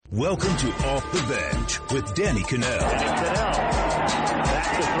Welcome to Off the Bench with Danny Cannell.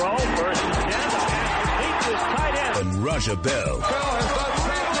 Back to throw, first and 10, the pass complete to his tight end. And Raja Bell. Bell has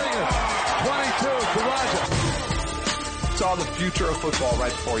done 22 to Raja. Saw the future of football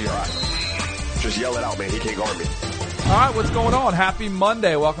right before your eyes. Just yell it out, man. He can't guard me. All right, what's going on? Happy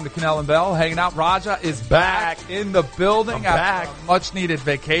Monday. Welcome to Cannell and Bell. Hanging out. Raja is back in the building after a much-needed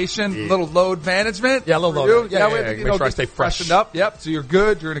vacation. Yeah. Little load management. Yeah, a little load. Yeah, we make sure I stay fresh. Freshened up. Yep, so you're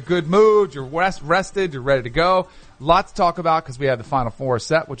good. You're in a good mood. You're rested. You're ready to go. Lots to talk about because we have the Final Four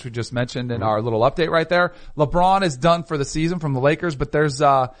set, which we just mentioned in our little update right there. LeBron is done for the season from the Lakers, but there's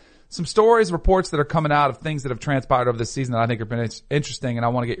some stories, reports that are coming out of things that have transpired over this season that I think have been interesting, and I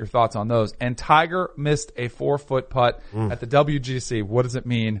want to get your thoughts on those. And Tiger missed a 4-foot putt at the WGC. What does it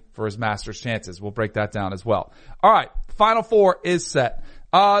mean for his Masters chances? We'll break that down as well. All right, Final Four is set.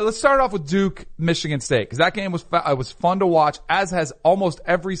 Let's start off with Duke, Michigan State, because that game was fun to watch, as has almost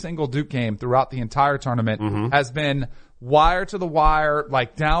every single Duke game throughout the entire tournament has been wire to the wire,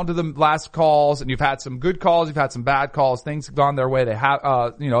 like down to the last calls, and you've had some good calls, you've had some bad calls, things have gone their way, they have,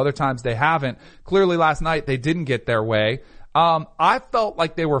 other times they haven't. Clearly last night they didn't get their way. I felt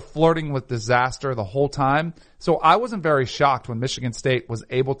like they were flirting with disaster the whole time, so I wasn't very shocked when Michigan State was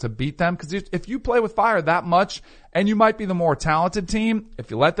able to beat them, because if you play with fire that much, and you might be the more talented team,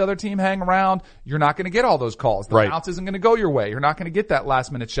 if you let the other team hang around, you're not going to get all those calls. The bounce isn't going to go your way. You're not going to get that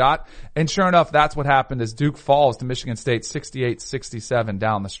last minute shot. And sure enough, that's what happened as Duke falls to Michigan State 68-67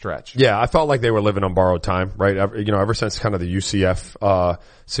 down the stretch. Yeah, I felt like they were living on borrowed time, right? Ever since kind of the UCF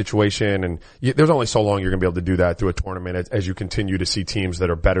situation, and there's only so long you're going to be able to do that through a tournament as you continue to see teams that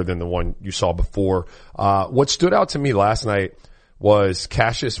are better than the one you saw before. What stood out to me last night was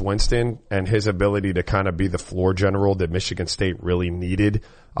Cassius Winston and his ability to kind of be the floor general that Michigan State really needed.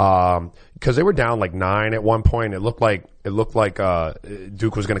 Because they were down like 9 at one point. It looked like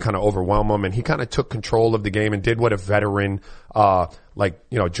Duke was going to kind of overwhelm them, and he kind of took control of the game and did what a veteran, I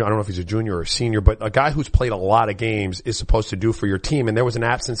don't know if he's a junior or a senior, but a guy who's played a lot of games is supposed to do for your team. And there was an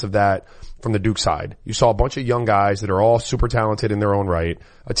absence of that from the Duke side. You saw a bunch of young guys that are all super talented in their own right,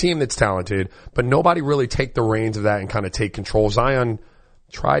 a team that's talented, but nobody really take the reins of that and kind of take control. Zion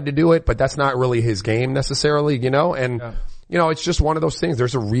tried to do it, but that's not really his game necessarily, and it's just one of those things.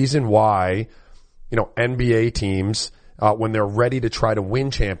 There's a reason why, NBA teams, when they're ready to try to win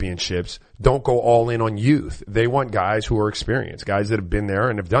championships, don't go all in on youth. They want guys who are experienced, guys that have been there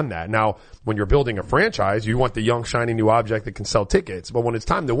and have done that. Now, when you're building a franchise, you want the young, shiny new object that can sell tickets. But when it's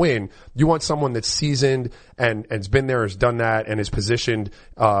time to win, you want someone that's seasoned and has been there, has done that, and is positioned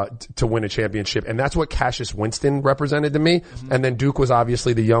to win a championship. And that's what Cassius Winston represented to me. And then Duke was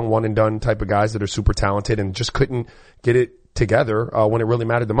obviously the young, one-and-done type of guys that are super talented and just couldn't get it together when it really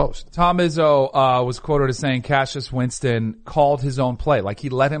mattered the most. Tom Izzo was quoted as saying Cassius Winston called his own play. Like, he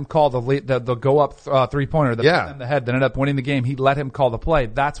let him call the go-up three-pointer that hit him in the head that ended up winning the game. He let him call the play.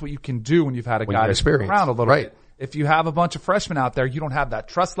 That's what you can do when you've had a guy that's been around a little bit. If you have a bunch of freshmen out there, you don't have that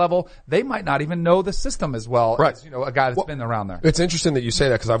trust level. They might not even know the system as well as, a guy that's been around there. It's interesting that you say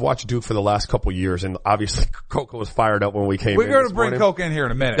that because I've watched Duke for the last couple of years, and obviously Coca was fired up when we came in. We're going to bring Coca in here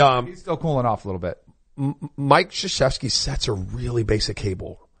in a minute. He's still cooling off a little bit. Mike Krzyzewski's sets are really basic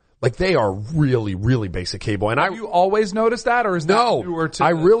cable. Like, they are really, really basic cable. And Have you always noticed that, or is that newer to I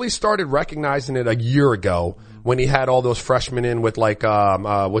really started recognizing it a year ago when he had all those freshmen in with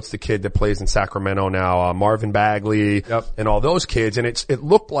what's the kid that plays in Sacramento now? Marvin Bagley and all those kids. And it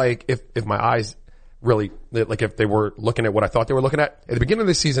looked like if my eyes really, like if they were looking at what I thought they were looking at the beginning of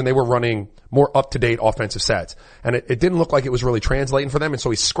the season, they were running more up-to-date offensive sets. And it didn't look like it was really translating for them. And so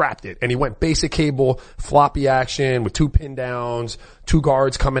he scrapped it and he went basic cable, floppy action with 2 pin downs, 2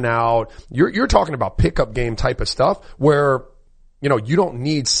 guards coming out. You're talking about pickup game type of stuff where, you don't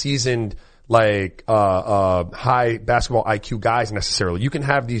need seasoned, high basketball IQ guys necessarily. You can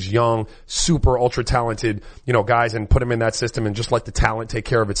have these young, super ultra talented, guys and put them in that system and just let the talent take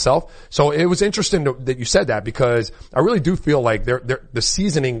care of itself. So it was interesting that you said that because I really do feel like the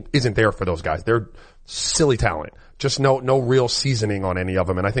seasoning isn't there for those guys. They're silly talent. Just no real seasoning on any of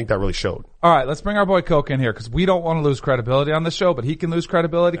them, and I think that really showed. All right, let's bring our boy Coke in here because we don't want to lose credibility on the show, but he can lose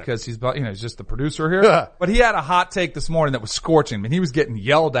credibility because he's just the producer here. But he had a hot take this morning that was scorching. I mean, he was getting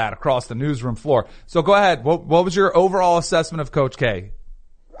yelled at across the newsroom floor. So go ahead. What was your overall assessment of Coach K?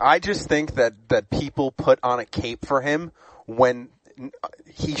 I just think that people put on a cape for him when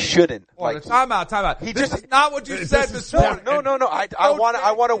he shouldn't. Time out. This is not what you said this morning. No. I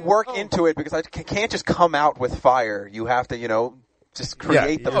want to work into it because I can't just come out with fire. You have to, just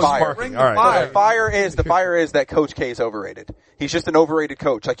create the fire. The fire is that Coach K is overrated. He's just an overrated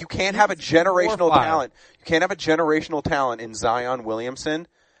coach. Like, you can't have a generational talent. You can't have a generational talent in Zion Williamson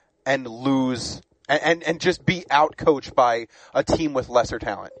and lose and just be out-coached by a team with lesser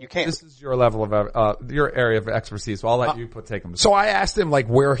talent. You can't. This is your level of your area of expertise, so I'll let you take them. So I asked him like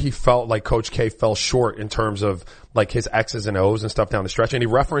where he felt like Coach K fell short in terms of like his X's and O's and stuff down the stretch, and he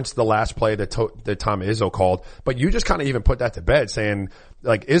referenced the last play that Tom Izzo called, but you just kind of even put that to bed, saying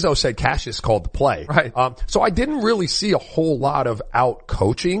like Izzo said Cassius called the play. Right. So I didn't really see a whole lot of out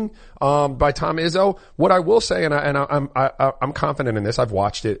coaching by Tom Izzo. What I will say, and I'm confident in this, I've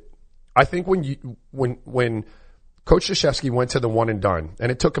watched it. I think when Coach Krzyzewski went to the one and done, and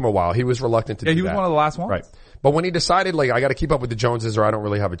it took him a while, he was reluctant to do that. Yeah, he was one of the last ones. Right. But when he decided, like, I got to keep up with the Joneses or I don't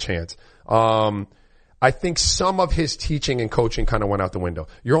really have a chance, I think some of his teaching and coaching kind of went out the window.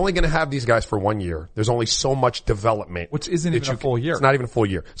 You're only going to have these guys for 1 year. There's only so much development. Which isn't even a full year. It's not even a full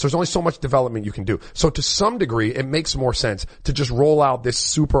year. So there's only so much development you can do. So to some degree, it makes more sense to just roll out this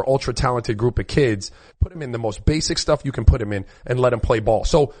super ultra talented group of kids, put them in the most basic stuff you can put them in, and let them play ball.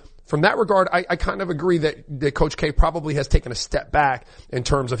 So from that regard, I kind of agree that Coach K probably has taken a step back in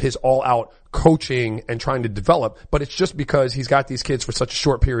terms of his all-out coaching and trying to develop, but it's just because he's got these kids for such a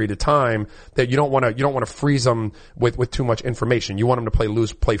short period of time that you don't want to freeze them with too much information. You want them to play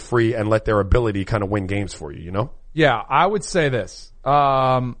loose, play free, and let their ability kind of win games for you, you know? Yeah, I would say this.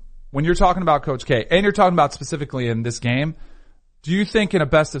 When you're talking about Coach K, and you're talking about specifically in this game, do you think in a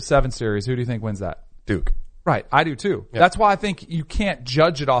best-of-7 series, who do you think wins that? Duke. Right, I do too. Yep. That's why I think you can't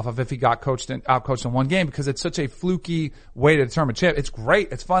judge it off of if he got out-coached in one game, because it's such a fluky way to determine champ. It's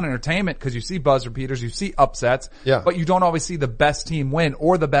great. It's fun entertainment because you see buzzer beaters, you see upsets, but you don't always see the best team win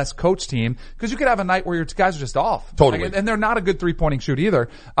or the best coach team, because you could have a night where your guys are just off. Totally. Like, and they're not a good three-pointing shoot either.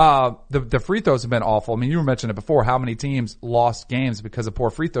 The free throws have been awful. I mean, you were mentioning it before, how many teams lost games because of poor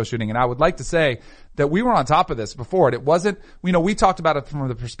free throw shooting, and I would like to say that we were on top of this before. It wasn't, we talked about it from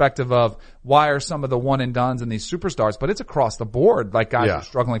the perspective of why are some of the one and dones and these superstars, but it's across the board, like guys are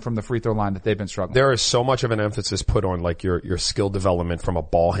struggling from the free throw line that they've been struggling. There is so much of an emphasis put on like your skill development from a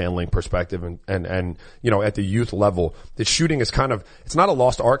ball handling perspective and at the youth level. The shooting is kind of, it's not a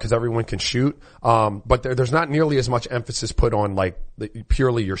lost art because everyone can shoot, but there's not nearly as much emphasis put on like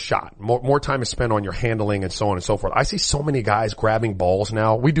purely your shot. More time is spent on your handling and so on and so forth. I see so many guys grabbing balls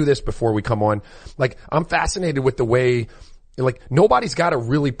now. We do this before we come on. Like, I'm fascinated with the way, like, nobody's got a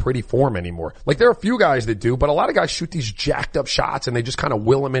really pretty form anymore. Like, there are a few guys that do, but a lot of guys shoot these jacked up shots and they just kind of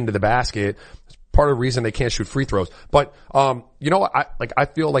will them into the basket. It's part of the reason they can't shoot free throws. But, you know what? I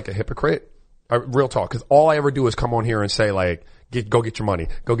feel like a hypocrite. Real talk. Cause all I ever do is come on here and say like, go get your money.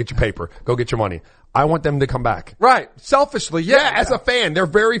 Go get your paper. Go get your money. I want them to come back. Right. Selfishly, yeah. As a fan, there are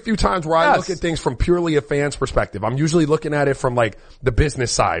very few times where I look at things from purely a fan's perspective. I'm usually looking at it from like the business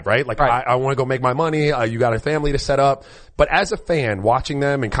side, right? Like I want to go make my money. You got a family to set up. But as a fan, watching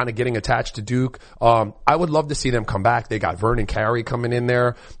them and kind of getting attached to Duke, I would love to see them come back. They got Vernon Carey coming in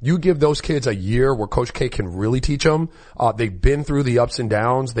there. You give those kids a year where Coach K can really teach them. They've been through the ups and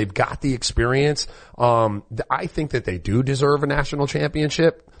downs. They've got the experience. I think that they do deserve a national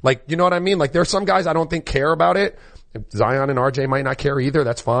championship. Like, you know what I mean? Like, there are some guys I don't think care about it. Zion and RJ might not care either.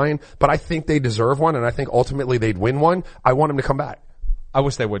 That's fine. But I think they deserve one, and I think ultimately they'd win one. I want them to come back. I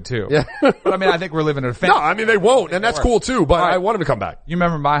wish they would too. Yeah. But I mean, I think we're living in a fantasy. No, I mean, they won't, and that's cool too, but I want them to come back. You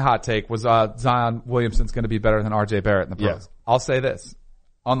remember my hot take was, Zion Williamson's gonna be better than RJ Barrett in the pros. Yeah. I'll say this.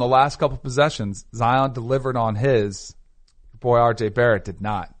 On the last couple possessions, Zion delivered on his. Boy, RJ Barrett did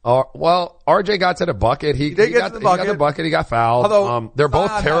not. Well, RJ got to the bucket. He got the bucket. He got fouled. Although, they're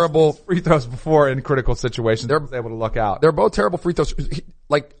both terrible free throws before in critical situations. They're able to look out. They're both terrible free throws.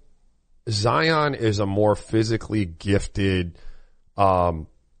 Like, Zion is a more physically gifted,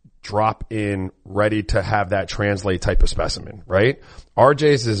 drop in, ready to have that translate type of specimen, right?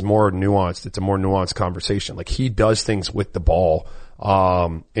 RJ's is more nuanced. It's a more nuanced conversation. Like, he does things with the ball,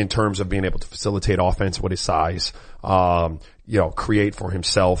 in terms of being able to facilitate offense with his size, create for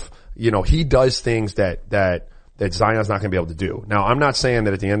himself. He does things that Zion's not going to be able to do. Now, I'm not saying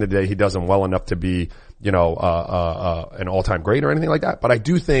that at the end of the day he does them well enough to be, an all-time great or anything like that, but I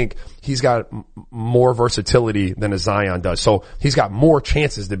do think he's got more versatility than a Zion does. So he's got more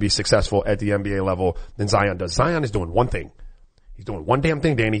chances to be successful at the NBA level than Zion does. Zion is doing one thing. He's doing one damn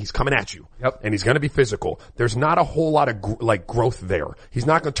thing, Danny. He's coming at you. Yep. And he's going to be physical. There's not a whole lot of growth there. He's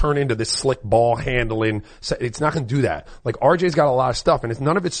not going to turn into this slick ball handling. It's not going to do that. Like, RJ's got a lot of stuff, and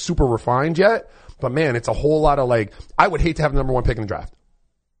none of it's super refined yet. But man, it's a whole lot of I would hate to have the number one pick in the draft.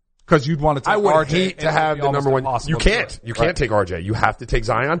 Because you'd want to take RJ. I would hate to have the number one. You can't. You can't take RJ. You have to take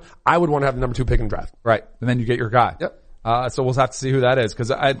Zion. I would want to have the number 2 pick in the draft. Right. And then you get your guy. Yep. So we'll have to see who that is,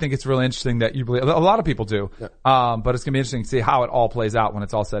 because I think it's really interesting that you believe, a lot of people do. Yeah. But it's going to be interesting to see how it all plays out when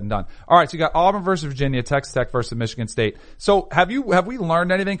it's all said and done. All right. So you got Auburn versus Virginia, Texas Tech versus Michigan State. So have we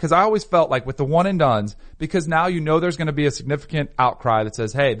learned anything? Cause I always felt like with the one and dones, because now you know there's going to be a significant outcry that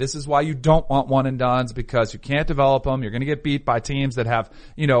says, hey, this is why you don't want one and dones, because you can't develop them. You're going to get beat by teams that have,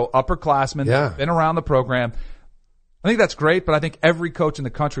 upperclassmen that have been around the program. I think that's great, but I think every coach in the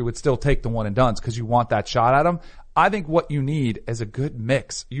country would still take the one and dones because you want that shot at them. I think what you need is a good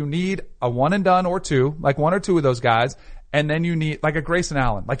mix. You need a one and done or two, like one or two of those guys, and then you need like a Grayson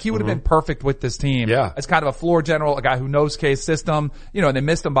Allen. Like he would have been perfect with this team. Yeah. As kind of a floor general, a guy who knows K's system, and they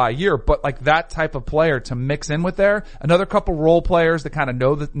missed him by a year, but like that type of player to mix in with there. Another couple role players that kind of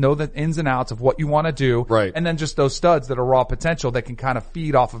know the ins and outs of what you want to do. Right. And then just those studs that are raw potential that can kind of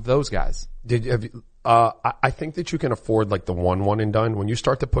feed off of those guys. I think that you can afford like the one and done. When you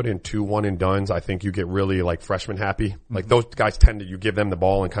start to put in 2 one and dones, I think you get really like freshman happy. Like those guys you give them the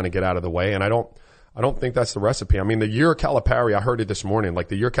ball and kind of get out of the way. And I don't think that's the recipe. I mean, the year Calipari, I heard it this morning, like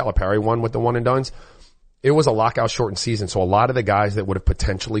the year Calipari won with the one and dones, it was a lockout shortened season. So a lot of the guys that would have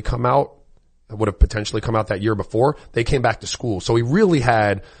potentially come out that year before, they came back to school. So he really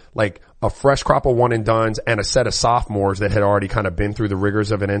had like a fresh crop of one and dones and a set of sophomores that had already kind of been through the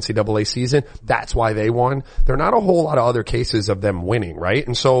rigors of an NCAA season. That's why they won. There are not a whole lot of other cases of them winning, right?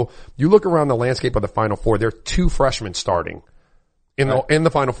 And so you look around the landscape of the Final Four, there are 2 freshmen starting in the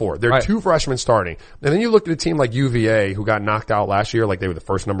Final Four. There are 2 freshmen starting. And then you look at a team like UVA who got knocked out last year, like they were the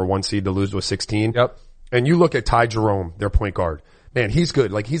first number 1 seed to lose to a 16. Yep. And you look at Ty Jerome, their point guard. Man, he's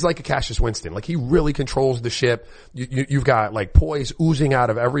good. Like he's like a Cassius Winston. Like he really controls the ship. You've got like poise oozing out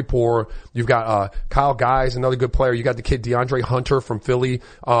of every pore. You've got Kyle Guys, another good player. You got the kid DeAndre Hunter from Philly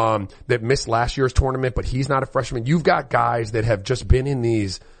that missed last year's tournament, but he's not a freshman. You've got guys that have just been in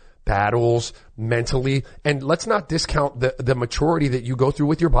these battles mentally, and let's not discount the maturity that you go through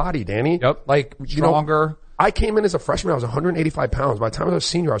with your body, Danny. Yep. Like stronger. I came in as a freshman. I was 185 pounds. By the time I was a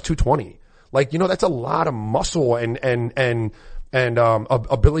senior, I was 220. Like that's a lot of muscle and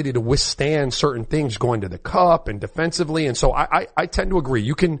ability to withstand certain things going to the cup and defensively. And so I tend to agree.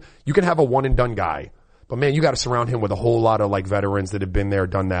 You can have a one and done guy, but man, you got to surround him with a whole lot of like veterans that have been there,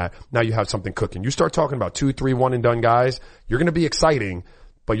 done that. Now you have something cooking. You start talking about 2, 3 one and done guys, you're going to be exciting,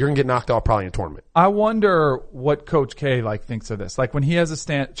 but you're going to get knocked off probably in a tournament. I wonder what Coach K thinks of this. Like when he has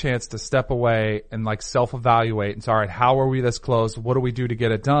a chance to step away and like self-evaluate and say, all right, how are we this close? What do we do to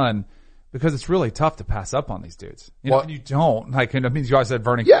get it done? Because it's really tough to pass up on these dudes. And you don't. Like, and it means you always said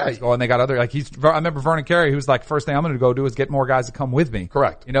Vernon Carey's going, and they got other, I remember Vernon Carey, who's like, first thing I'm going to go do is get more guys to come with me.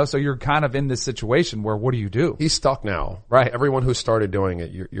 Correct. So you're kind of in this situation where what do you do? He's stuck now. Right. Everyone who started doing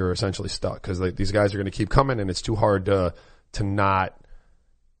it, you're essentially stuck because these guys are going to keep coming and it's too hard to not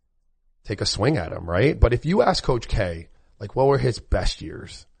take a swing at him, right? But if you ask Coach K, like, what were his best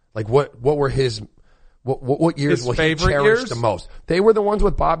years? Like, what were his What years will he cherish the most? They were the ones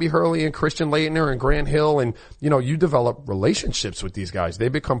with Bobby Hurley and Christian Laettner and Grant Hill, and you develop relationships with these guys. They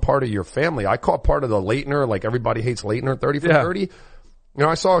become part of your family. I call it part of the Laettner, like everybody hates Laettner, 30 for 30.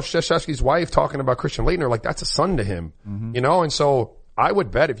 I saw Krzyzewski's wife talking about Christian Laettner, like that's a son to him. And so I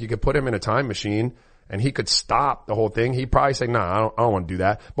would bet if you could put him in a time machine and he could stop the whole thing, he'd probably say, nah, I don't want to do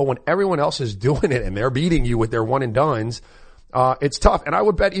that. But when everyone else is doing it and they're beating you with their one and dones, it's tough. And I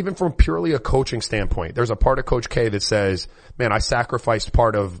would bet even from purely a coaching standpoint, there's a part of Coach K that says, man, I sacrificed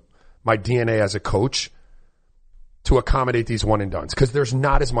part of my DNA as a coach to accommodate these one and dones because there's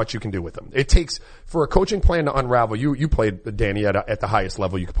not as much you can do with them. It takes for a coaching plan to unravel. You played, Danny, at the highest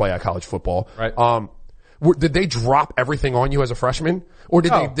level you could play at college football. Right. Did they drop everything on you as a freshman? Or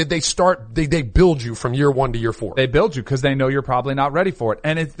did they build you from year 1 to year 4? They build you because they know you're probably not ready for it.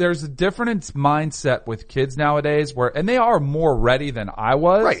 And there's a different mindset with kids nowadays and they are more ready than I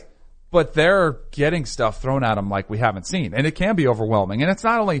was. Right. But they're getting stuff thrown at them like we haven't seen. And it can be overwhelming. And it's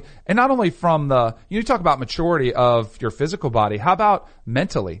not only from you talk about maturity of your physical body. How about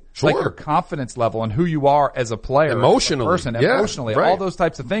mentally? Sure. Like your confidence level and who you are as a player. Emotionally. As a person, emotionally. Right. All those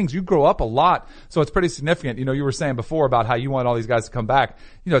types of things. You grow up a lot. So it's pretty significant. You were saying before about how you want all these guys to come back.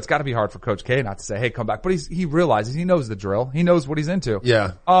 It's gotta be hard for Coach K not to say, hey, come back. But he realizes, he knows the drill. He knows what he's into.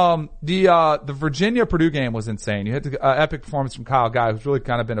 Yeah. The Virginia Purdue game was insane. You had the epic performance from Kyle Guy, who's really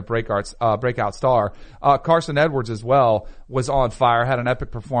kind of been a breakout star. Carson Edwards as well was on fire, had an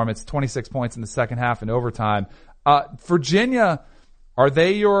epic performance, 26 points in the second half in overtime. Virginia, are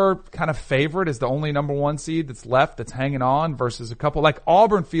they your kind of favorite as the only number 1 seed that's left that's hanging on versus a couple? Like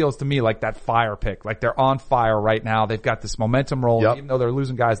Auburn feels to me like that fire pick. Like they're on fire right now. They've got this momentum rolling. Yep. Even though they're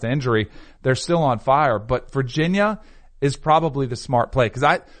losing guys to injury, they're still on fire. But Virginia is probably the smart play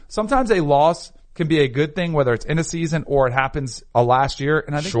because sometimes a loss can be a good thing, whether it's in a season or it happens last year.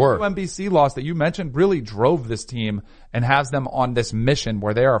 And I think the UMBC loss that you mentioned really drove this team and has them on this mission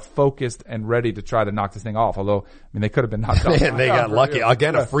where they are focused and ready to try to knock this thing off. Although, I mean, they could have been knocked off. Man, they got lucky.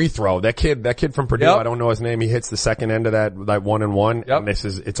 Again, a free throw. That kid from Purdue, I don't know his name. He hits the second end of that 1-and-1. Yep. And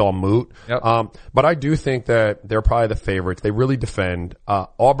it's all moot. Yep. But I do think that they're probably the favorites. They really defend.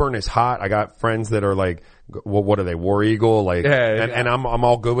 Auburn is hot. I got friends that are like, what are they? War Eagle? And I'm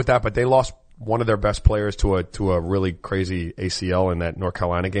all good with that, but they lost one of their best players to a really crazy ACL in that North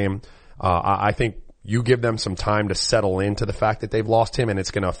Carolina game. I think you give them some time to settle into the fact that they've lost him, and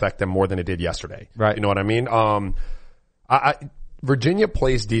it's going to affect them more than it did yesterday. Right. You know what I mean? Virginia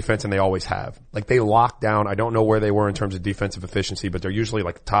plays defense, and they always have. Like, they lock down. I don't know where they were in terms of defensive efficiency, but they're usually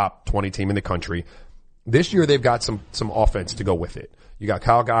like a top 20 team in the country. This year, they've got some offense to go with it. You got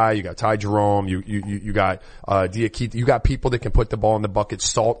Kyle Guy, you got Ty Jerome, you got, Diakite, you got people that can put the ball in the bucket.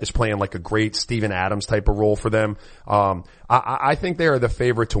 Salt is playing like a great Steven Adams type of role for them. I think they are the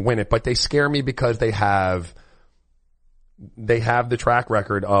favorite to win it, but they scare me because they have the track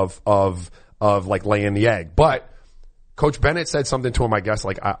record of like laying the egg. But Coach Bennett said something to him, I guess,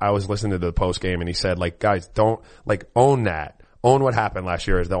 like I was listening to the post game and he said, like, guys, don't, like, own that. Own what happened last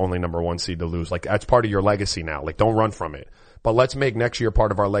year as the only number 1 seed to lose. Like, that's part of your legacy now. Like, don't run from it. But let's make next year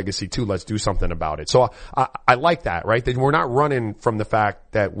part of our legacy too. Let's do something about it. So I like that, right? That we're not running from the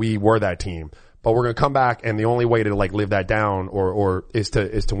fact that we were that team, but we're going to come back, and the only way to like live that down or is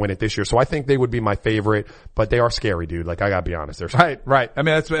to win it this year. So I think they would be my favorite, but they are scary, dude. Like, I gotta be honest. They're scary. Right. I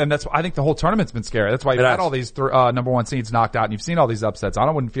mean, that's, I think the whole tournament's been scary. That's why you've had all these, number 1 seeds knocked out and you've seen all these upsets. I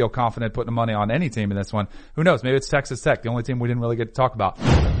wouldn't feel confident putting money on any team in this one. Who knows? Maybe it's Texas Tech, the only team we didn't really get to talk about.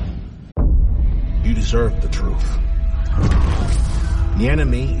 You deserve the truth. The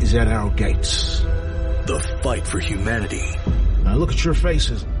enemy is at our gates. The fight for humanity. Now look at your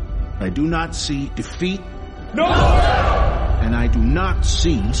faces. I do not see defeat. No! And I do not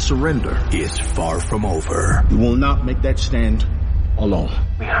see surrender. Is far from over. You will not make that stand alone.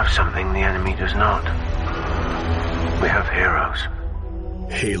 We have something the enemy does not. We have heroes.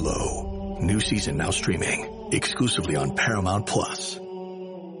 Halo. New season now streaming. Exclusively on Paramount Plus.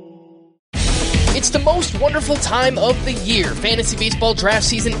 It's the most wonderful time of the year. Fantasy baseball draft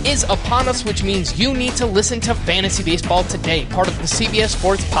season is upon us, which means you need to listen to Fantasy Baseball Today, part of the CBS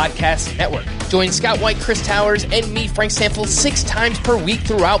Sports Podcast Network. Join Scott White, Chris Towers, and me, Frank Sample, 6 times per week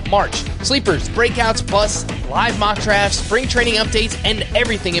throughout March. Sleepers, breakouts, busts, live mock drafts, spring training updates, and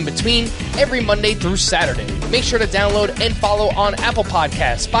everything in between every Monday through Saturday. Make sure to download and follow on Apple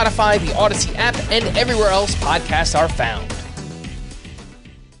Podcasts, Spotify, the Odyssey app, and everywhere else podcasts are found.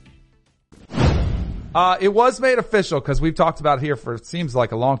 It was made official because we've talked about it here for, it seems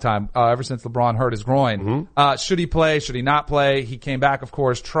like a long time, ever since LeBron hurt his groin. Mm-hmm. Should he play? Should he not play? He came back, of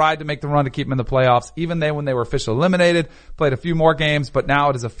course, tried to make the run to keep him in the playoffs. Even then, when they were officially eliminated, played a few more games, but now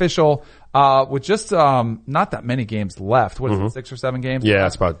it is official, with just, not that many games left. What is it, 6 or 7 games? Yeah,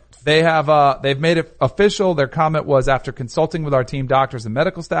 it's about. They've made it official. Their comment was, after consulting with our team doctors and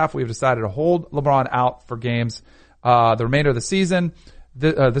medical staff, we have decided to hold LeBron out for games, the remainder of the season.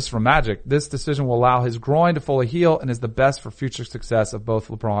 This is from Magic. This decision will allow his groin to fully heal and is the best for future success of both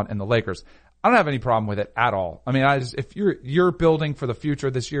LeBron and the Lakers. I don't have any problem with it at all. I mean, if you're building for the future,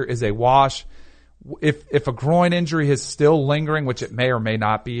 this year is a wash. If a groin injury is still lingering, which it may or may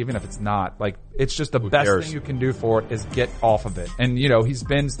not be, even if it's not, like, it's just the best thing you can do for it is get off of it. And, you know, he's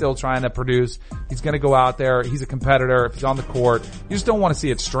been still trying to produce. He's going to go out there. He's a competitor. If he's on the court, you just don't want to see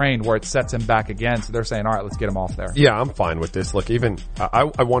it strained where it sets him back again. So they're saying, all right, let's get him off there. Yeah, I'm fine with this. Look, even, I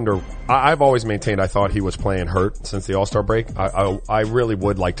wonder, I've always maintained I thought he was playing hurt since the All-Star break. I really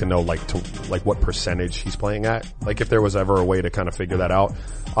would like to know, like what percentage he's playing at. Like, if there was ever a way to kind of figure that out.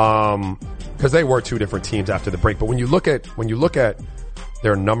 Cause they were 2 different teams after the break. But when you look at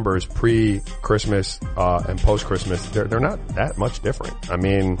their numbers pre-Christmas, and post-Christmas, they're not that much different. I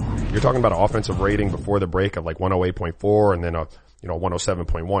mean, you're talking about an offensive rating before the break of like 108.4 and then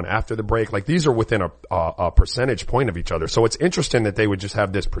 107.1 after the break. Like, these are within a percentage point of each other. So it's interesting that they would just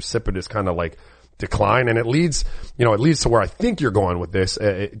have this precipitous kind of like decline, and it leads to where I think you're going with this,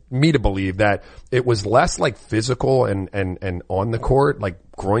 me to believe that it was less like physical and on the court, like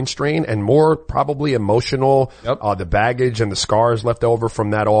groin strain, and more probably emotional. Yep. The baggage and the scars left over from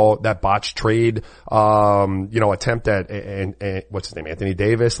that botched trade, attempt at, and what's his name? Anthony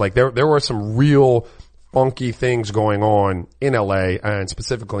Davis. Like, there were some real funky things going on in LA, and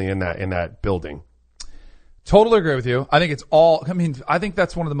specifically in that building. Totally agree with you. I think I think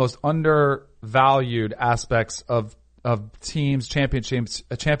that's one of the most undervalued aspects of teams,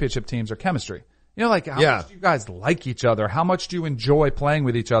 championship teams, are chemistry. You know, like how much do you guys like each other? How much do you enjoy playing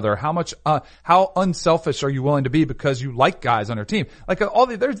with each other? How much, how unselfish are you willing to be because you like guys on your team? Like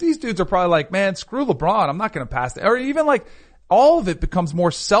these dudes are probably like, man, screw LeBron. I'm not going to pass it. Or even like, all of it becomes more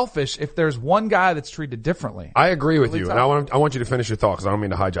selfish if there's one guy that's treated differently. I agree with you. And I want you to finish your thought because I don't mean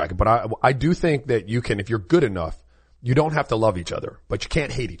to hijack it, but I do think that you can, if you're good enough, you don't have to love each other, but you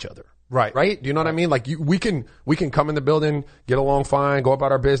can't hate each other. Right. Right? Do you know what I mean? Like we can come in the building, get along fine, go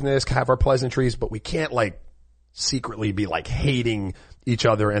about our business, have our pleasantries, but we can't like secretly be like hating each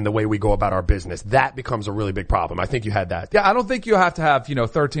other and the way we go about our business. That becomes a really big problem. I think you had that. Yeah, I don't think you have to have,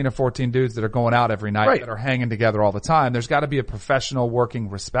 13 or 14 dudes that are going out every night that are hanging together all the time. There's got to be a professional working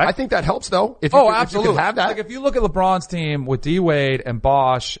respect. I think that helps though. Absolutely. If you can have that. Like if you look at LeBron's team with D Wade and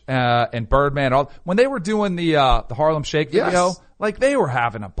Bosh, and Birdman, when they were doing the Harlem Shake video, like they were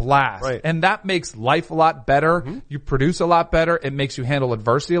having a blast. Right. And that makes life a lot better. Mm-hmm. You produce a lot better. It makes you handle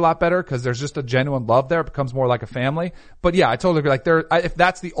adversity a lot better because there's just a genuine love there. It becomes more like a family. But yeah, I totally agree. Like if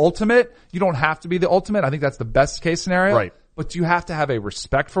that's the ultimate, you don't have to be the ultimate. I think that's the best case scenario. Right. But you have to have a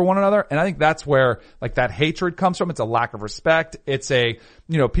respect for one another. And I think that's where like that hatred comes from. It's a lack of respect. It's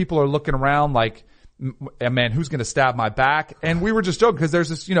people are looking around like, man, who's going to stab my back? And we were just joking because there's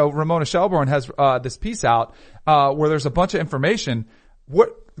this, Ramona Shelburne has this piece out where there's a bunch of information.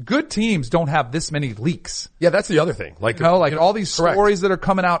 What good teams don't have this many leaks. Yeah, that's the other thing. Like all these stories that are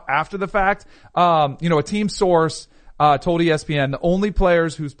coming out after the fact. A team source told ESPN the only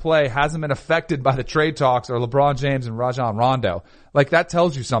players whose play hasn't been affected by the trade talks are LeBron James and Rajon Rondo. Like that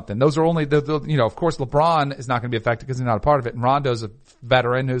tells you something. Those are only of course LeBron is not going to be affected because he's not a part of it, and Rondo's a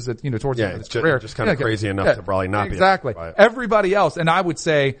veteran who's towards the end of his career. Just kind of crazy enough to probably not be exactly. Everybody else, and I would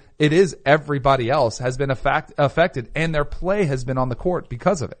say it is everybody else has been affected, and their play has been on the court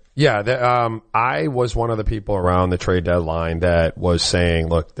because of it. Yeah, I was one of the people around the trade deadline that was saying,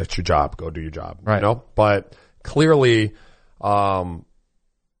 "Look, that's your job. Go do your job." Right. But clearly, I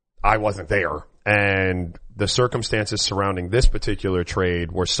wasn't there, and the circumstances surrounding this particular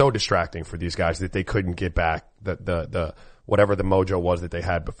trade were so distracting for these guys that they couldn't get back the whatever the mojo was that they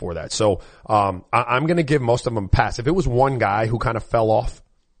had before that. So, I'm going to give most of them a pass. If it was one guy who kind of fell off,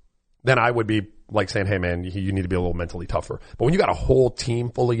 then I would be like saying, hey man, you need to be a little mentally tougher. But when you got a whole team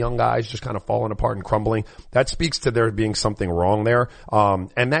full of young guys just kind of falling apart and crumbling, that speaks to there being something wrong there.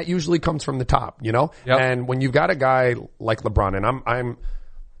 And that usually comes from the top, Yep. And when you've got a guy like LeBron, and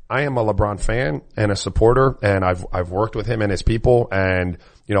I am a LeBron fan and a supporter, and I've worked with him and his people, and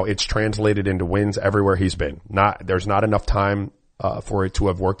it's translated into wins everywhere he's been. There's not enough time for it to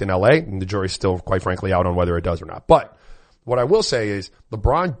have worked in LA, and the jury's still quite frankly out on whether it does or not. But what I will say is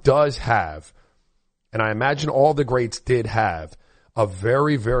LeBron does have, and I imagine all the greats did have, a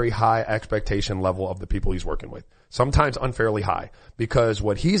very, very high expectation level of the people he's working with. Sometimes unfairly high, because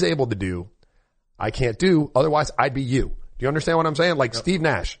what he's able to do, I can't do, otherwise I'd be you. Do you understand what I'm saying? Like Steve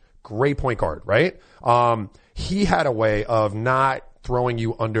Nash, great point guard, right? He had a way of not throwing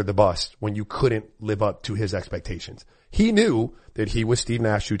you under the bus when you couldn't live up to his expectations. He knew that he was Steve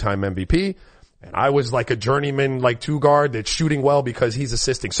Nash, two-time MVP, and I was like a journeyman, like two guard that's shooting well because he's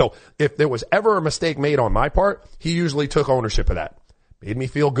assisting. So if there was ever a mistake made on my part, he usually took ownership of that. Made me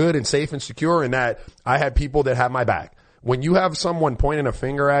feel good and safe and secure, and that I had people that had my back. When you have someone pointing a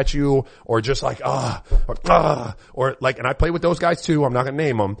finger at you, or just like, or like, and I play with those guys too, I'm not gonna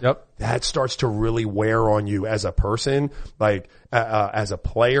name them. Yep. That starts to really wear on you as a person, like, as a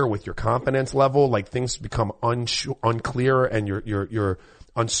player with your confidence level, like things become unclear, and you're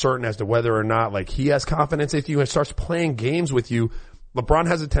uncertain as to whether or not, like, he has confidence in you and starts playing games with you. LeBron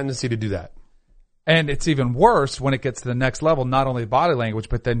has a tendency to do that. And it's even worse when it gets to the next level, not only body language,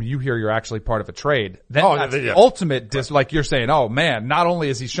 but then you hear you're actually part of a trade. Then that's the ultimate like you're saying, oh man, not only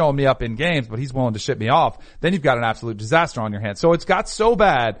is he showing me up in games, but he's willing to ship me off. Then you've got an absolute disaster on your hands. So it's got so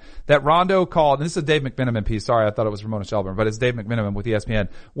bad that Rondo called, and this is a Dave McMenamin piece. Sorry, I thought it was Ramona Shelburne, but it's Dave McMenamin with ESPN,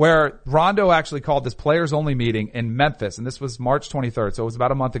 where Rondo actually called this players only meeting in Memphis. And this was March 23rd. So it was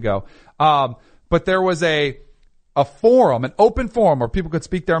about a month ago. But there was a forum, an open forum where people could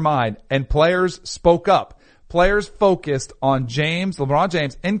speak their mind, and players spoke up. Players focused on LeBron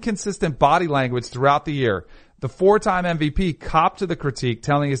James' inconsistent body language throughout the year. The four-time MVP copped to the critique,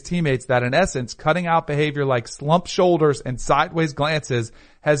 telling his teammates that in essence, cutting out behavior like slumped shoulders and sideways glances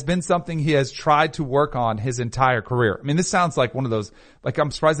has been something he has tried to work on his entire career. I mean, this sounds like one of those, like,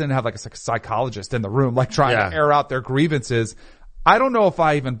 I'm surprised they didn't have like a psychologist in the room, like trying to air out their grievances. I don't know if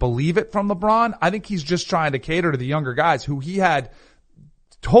I even believe it from LeBron. I think he's just trying to cater to the younger guys who he had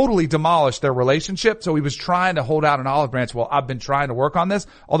totally demolished their relationship. So he was trying to hold out an olive branch. Well, I've been trying to work on this,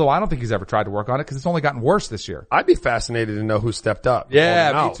 although I don't think he's ever tried to work on it because it's only gotten worse this year. I'd be fascinated to know who stepped up.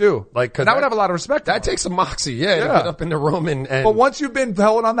 Yeah, me too. Like, cause I would have a lot of respect. That takes some moxie, to get up in the room and. But once you've been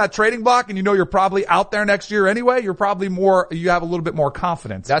held on that trading block and you know you're probably out there next year anyway, you have a little bit more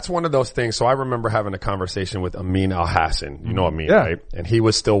confidence. That's one of those things. So I remember having a conversation with Amin Al-Hassan. You know Amin, right? And he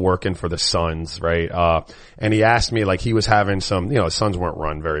was still working for the Suns, right? And he asked me, like, he was having some, the Suns weren't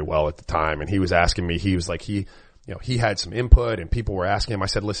run very well at the time. And he was asking me, he was like, he had some input and people were asking him. I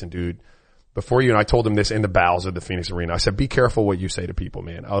said, listen, dude, before you, and I told him this in the bowels of the Phoenix Arena. I said, be careful what you say to people,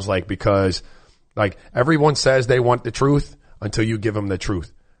 man. I was like, because like everyone says they want the truth until you give them the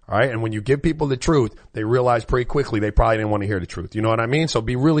truth. All right. And when you give people the truth, they realize pretty quickly they probably didn't want to hear the truth. You know what I mean? So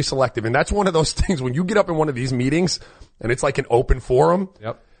be really selective. And that's one of those things when you get up in one of these meetings and it's like an open forum.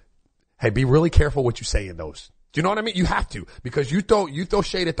 Yep. Hey, be really careful what you say in those. Do you know what I mean? You have to, because you throw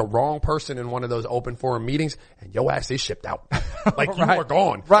shade at the wrong person in one of those open forum meetings and your ass is shipped out. Like you are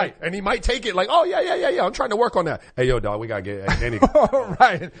gone. Right. And he might take it like, oh yeah. I'm trying to work on that. Hey, yo, dog, we gotta get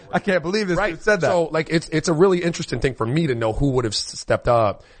right. I can't believe this dude said that. So like it's a really interesting thing for me to know who would have stepped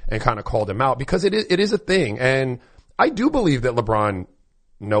up and kind of called him out, because it is a thing. And I do believe that LeBron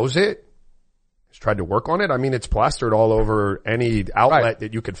knows it. He's tried to work on it. I mean, it's plastered all over any outlet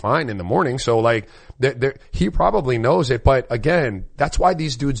that you could find in the morning. So like, he probably knows it. But again, that's why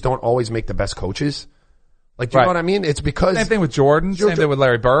these dudes don't always make the best coaches. Like, do you know what I mean? It's because same thing with Jordan, same thing with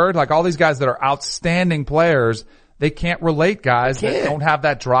Larry Bird. Like all these guys that are outstanding players, they can't relate guys that don't have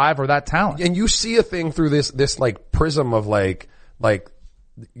that drive or that talent. And you see a thing through this like prism of like,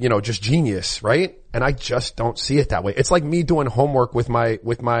 just genius, right? And I just don't see it that way. It's like me doing homework with my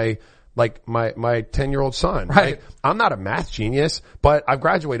 10-year-old son. Right. Like, I'm not a math genius, but I've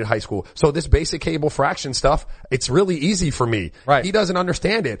graduated high school. So this basic cable fraction stuff, it's really easy for me. Right. He doesn't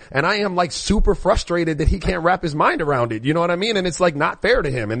understand it. And I am like super frustrated that he can't wrap his mind around it. You know what I mean? And it's like not fair to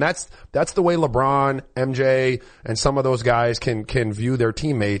him. And that's the way LeBron, MJ, and some of those guys can view their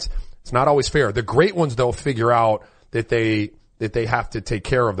teammates. It's not always fair. The great ones though figure out that they have to take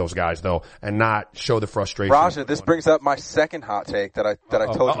care of those guys though and not show the frustration. Raja, this brings up my second hot take that I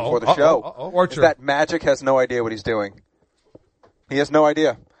told you before the show. Is that Magic has no idea what he's doing. He has no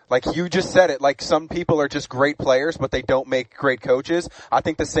idea. Like you just said it, like some people are just great players, but they don't make great coaches. I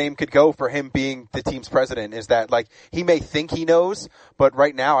think the same could go for him being the team's president, is that like he may think he knows, but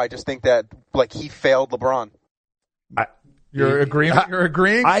right now I just think that like he failed LeBron. You're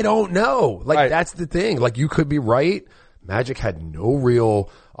agreeing? I don't know. Like that's the thing. Like you could be right. Magic had no real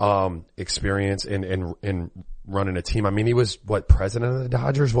experience in running a team. I mean, he was president of the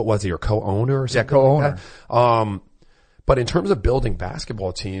Dodgers? What was he, or co-owner or something? Yeah, co-owner. Like that? But in terms of building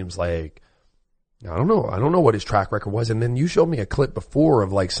basketball teams, like I don't know what his track record was. And then you showed me a clip before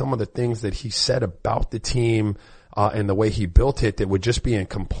of like some of the things that he said about the team and the way he built it that would just be in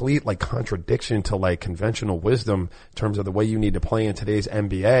complete like contradiction to like conventional wisdom in terms of the way you need to play in today's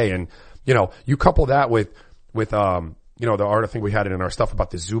NBA. And you couple that with the art, I think we had it in our stuff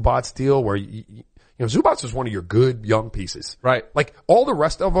about the Zubats deal where, Zubats was one of your good young pieces. Right. Like all the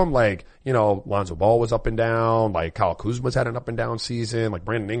rest of them, like, Lonzo Ball was up and down, like Kyle Kuzma's had an up and down season, like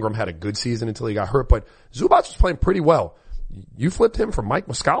Brandon Ingram had a good season until he got hurt, but Zubats was playing pretty well. You flipped him for Mike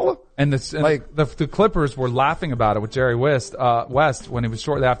Muscala? And the Clippers were laughing about it with Jerry West when he was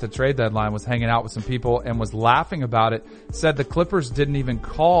shortly after the trade deadline, was hanging out with some people and was laughing about it. Said the Clippers didn't even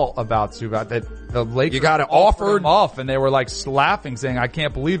call about Zubac, that the Lakers offered him off, and they were like laughing, saying, "I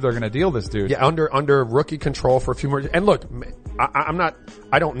can't believe they're going to deal this dude." Yeah, under rookie control for a few more. And look,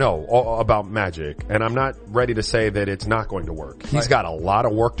 I don't know about Magic, and I'm not ready to say that it's not going to work. He's got a lot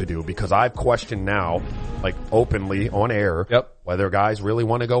of work to do because I've questioned now, like openly on air. Yep. Whether guys really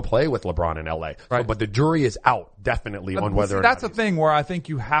want to go play with LeBron in LA. Right. So, but the jury is out definitely on whether or not. That's the thing where I think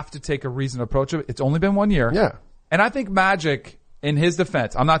you have to take a reasoned approach of it. It's only been 1 year. Yeah. And I think Magic, in his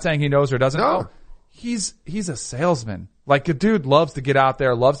defense, I'm not saying he knows or doesn't know. He's a salesman. Like a dude loves to get out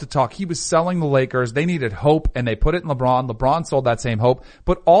there, loves to talk. He was selling the Lakers. They needed hope and they put it in LeBron. LeBron sold that same hope.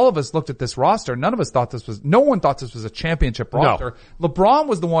 But all of us looked at this roster. No one thought this was a championship roster. No. LeBron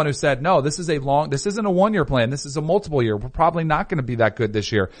was the one who said, no, this isn't a 1 year plan. This is a multiple year. We're probably not going to be that good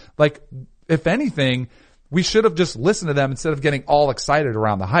this year. Like, if anything, we should have just listened to them instead of getting all excited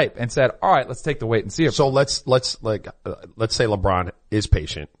around the hype and said, all right, let's take the wait and see. So let's say LeBron is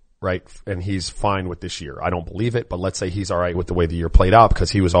patient. Right. And he's fine with this year. I don't believe it, but let's say he's all right with the way the year played out because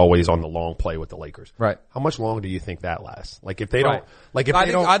he was always on the long play with the Lakers. Right. How much longer do you think that lasts? Like if they don't,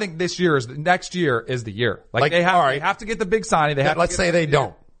 I think next year is the year. Like they have to get the big signing. Let's say they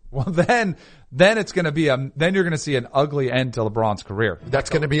don't. Well, then it's going to be then you're going to see an ugly end to LeBron's career. That's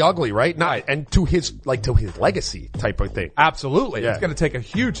going to be ugly, right? And to his legacy type of thing. Absolutely. Yeah. It's going to take a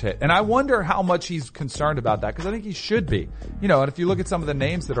huge hit. And I wonder how much he's concerned about that, because I think he should be. And if you look at some of the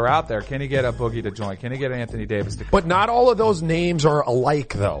names that are out there, can he get a Boogie to join? Can he get Anthony Davis to come? But not all of those names are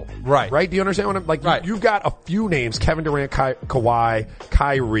alike, though. Right. Right? Do you understand what I'm like? Right. You've got a few names: Kevin Durant, Kawhi,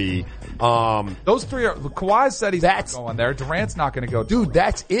 Kyrie. Those three are. Kawhi said he's not going there. Durant's not going to go. Dude,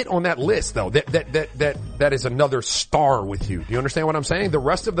 that's it on that list, though. That is another star with you. Do you understand what I'm saying? The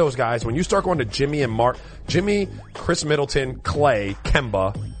rest of those guys, when you start going to Jimmy and Jimmy, Chris Middleton, Clay,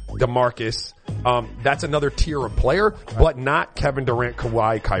 Kemba, DeMarcus, that's another tier of player, but not Kevin Durant,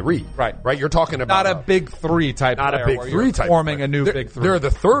 Kawhi, Kyrie. Right. You're talking about not a big three type. Not player a big three type. Forming player. a new big three. They're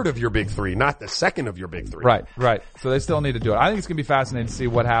the third of your big three, not the second of your big three. Right. So they still need to do it. I think it's going to be fascinating to see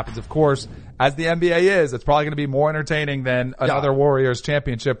what happens. Of course, as the NBA is, it's probably going to be more entertaining than another Warriors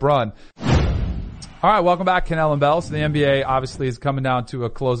championship run. All right, welcome back, Cannell and Bell. So the NBA obviously is coming down to a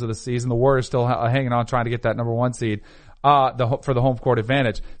close of the season. The Warriors still hanging on, trying to get that number 1 seed. For the home court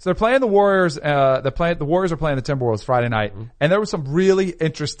advantage. So they're playing the Warriors, the Warriors are playing the Timberwolves Friday night, and there were some really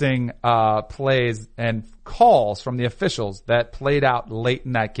interesting, plays and calls from the officials that played out late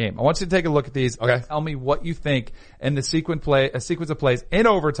in that game. I want you to take a look at these. Okay. Tell me what you think in the sequence of plays in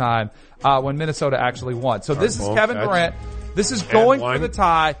overtime, when Minnesota actually won. So this is Kevin Durant. This is going for the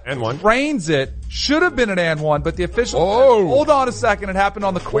tie. And one. Drains it. Should have been an and one, but the official said, hold on a second. It happened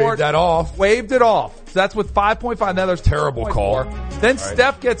on the court. Waved that off. Waved it off. So that's with 5.5. Now there's terrible call. Then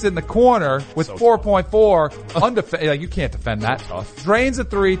Steph gets in the corner with 4.4. You can't defend that. Drains a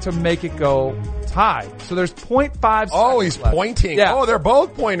three to make it go tied. So there's 0.5. Oh, he's left. pointing. Yeah. Oh, they're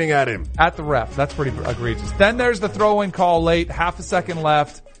both pointing at him. At the ref. That's pretty egregious. Then there's the throw-in call late. Half a second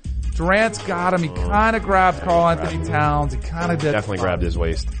left. Durant's got him. He kind of grabbed Karl Anthony Towns. He kind of did. Definitely grabbed his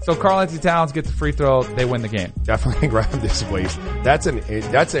waist. So Karl Anthony Towns gets the free throw. They win the game. Definitely grabbed his waist.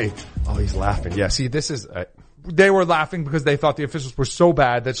 Oh, he's laughing. Yeah, see, this is... They were laughing because they thought the officials were so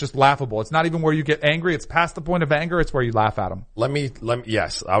bad that's just laughable. It's not even where you get angry. It's past the point of anger. It's where you laugh at them.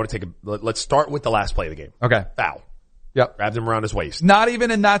 Yes, I would take let's start with the last play of the game. Okay. Foul. Yep. Grabbed him around his waist. Not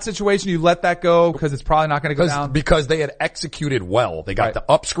even in that situation you let that go because it's probably not going to go down. Because they had executed well. They got the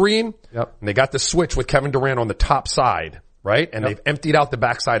up screen. Yep. And they got the switch with Kevin Durant on the top side, right? And they've emptied out the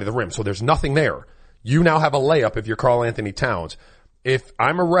backside of the rim. So there's nothing there. You now have a layup if you're Karl Anthony Towns. If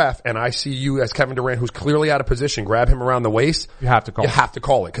I'm a ref and I see you as Kevin Durant, who's clearly out of position, grab him around the waist, you have to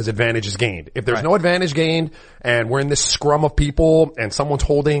call it because advantage is gained. If there's no advantage gained and we're in this scrum of people and someone's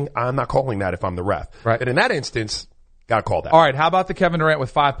holding, I'm not calling that if I'm the ref. Right. But in that instance, gotta call that. All right. How about the Kevin Durant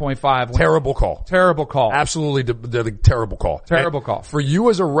with 5.5? Terrible call. Terrible call. Absolutely the terrible call. Terrible call. For you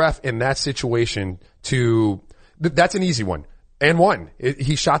as a ref in that situation that's an easy one. And one.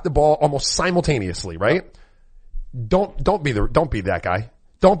 He shot the ball almost simultaneously, right? Don't be that guy.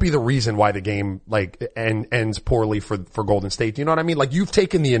 Don't be the reason why the game ends poorly for Golden State. You know what I mean? Like you've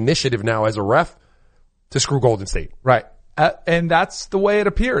taken the initiative now as a ref to screw Golden State. Right. And that's the way it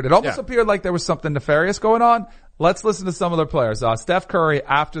appeared. It almost appeared like there was something nefarious going on. Let's listen to some of their players. Steph Curry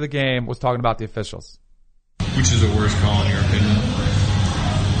after the game was talking about the officials. Which is the worst call in your opinion?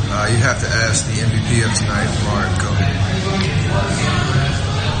 You have to ask the MVP of tonight, Mark Kobe.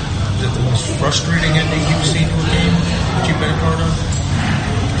 Is it the most frustrating ending you've seen to a game that you've been a part of?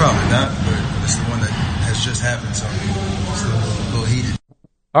 Probably not, but it's the one that has just happened, so it's a little heated.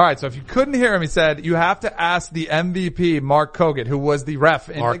 All right, so if you couldn't hear him, he said, you have to ask the MVP, Mark Kogut, who was the ref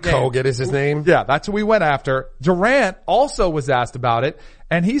in the game. Mark Kogut is his name? Yeah, that's who we went after. Durant also was asked about it,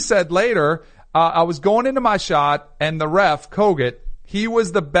 and he said later, I was going into my shot, and the ref, Kogut, he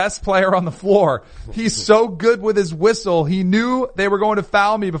was the best player on the floor. He's so good with his whistle. He knew they were going to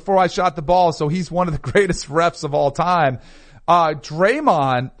foul me before I shot the ball, so he's one of the greatest refs of all time.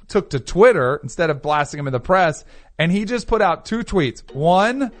 Draymond took to Twitter instead of blasting him in the press, and he just put out 2 tweets.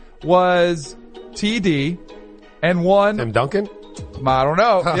 One was TD, and one... Tim Duncan? I don't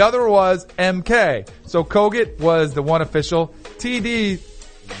know. The other was MK. So Kogut was the one official. TD...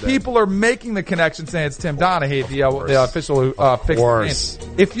 People are making the connection saying it's Tim Donaghy, the official who fixed the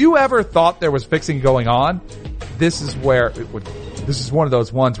game. If you ever thought there was fixing going on, this is one of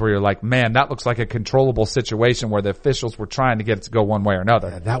those ones where you're like, man, that looks like a controllable situation where the officials were trying to get it to go one way or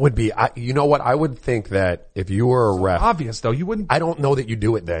another. That would be, you know what? I would think that if you were a ref. Obvious though, you wouldn't. I don't know that you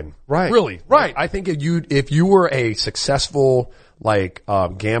do it then. Right. Really. Right. I think if you were a successful,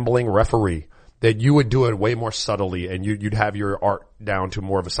 gambling referee, that you would do it way more subtly and you'd have your art down to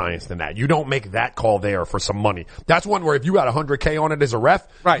more of a science than that. You don't make that call there for some money. That's one where if you got $100K on it as a ref,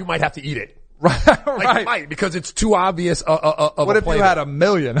 you might have to eat it. Right. Like he might, because it's too obvious of what if you had 1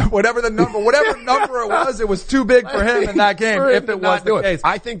 million? Whatever number it was too big for him in that game, if it was the case.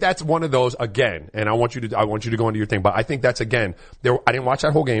 I think that's one of those, again, and I want you to go into your thing, but I think that's, again, I didn't watch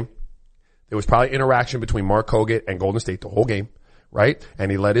that whole game. There was probably interaction between Mark Kogut and Golden State the whole game, right?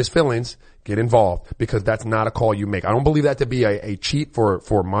 And he let his fill-ins get involved, because that's not a call you make. I don't believe that to be a cheat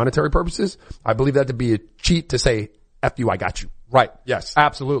for monetary purposes. I believe that to be a cheat to say, F you, I got you. Right. Yes.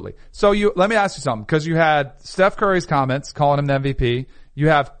 Absolutely. So let me ask you something, because you had Steph Curry's comments calling him the MVP. You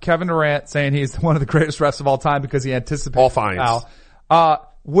have Kevin Durant saying he's one of the greatest refs of all time because he anticipates all fines.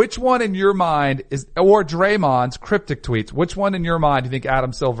 Which one in your mind or Draymond's cryptic tweets, which one in your mind do you think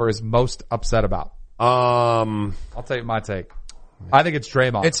Adam Silver is most upset about? I'll tell you my take. I think it's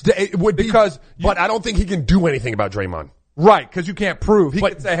Draymond. It would be, but I don't think he can do anything about Draymond. Right, because you can't prove. He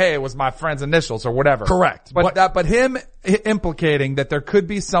could say, hey, it was my friend's initials or whatever. Correct. But him implicating that there could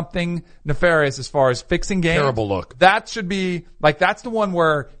be something nefarious as far as fixing games. Terrible look. That should be, that's the one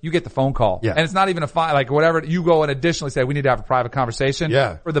where you get the phone call. Yeah. And it's not even a fine, whatever, you go and additionally say, we need to have a private conversation.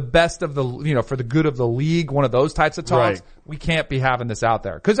 Yeah. For the best of for the good of the league, one of those types of talks. Right. We can't be having this out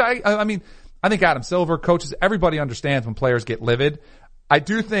there. Cause I mean, I think Adam Silver, coaches, everybody understands when players get livid. I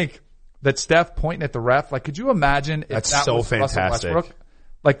do think that Steph pointing at the ref, could you imagine if that's that so was fantastic. Russell Westbrook?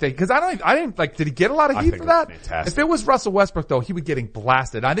 Cause I didn't, did he get a lot of heat for that? Fantastic. If it was Russell Westbrook though, he would getting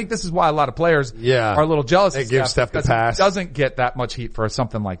blasted. I think this is why a lot of players are a little jealous they of give Steph the pass. He doesn't get that much heat for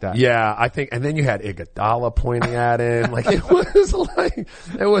something like that. Yeah, I think, and then you had Iguodala pointing at him.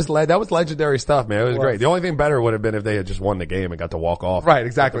 That was legendary stuff, man. It was great. The only thing better would have been if they had just won the game and got to walk off. Right,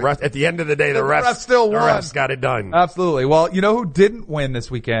 exactly. At the end of the day, the refs still won. The refs got it done. Absolutely. Well, you know who didn't win this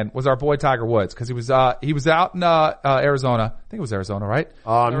weekend was our boy Tiger Woods, cause he was out in, Arizona. I think it was Arizona, right?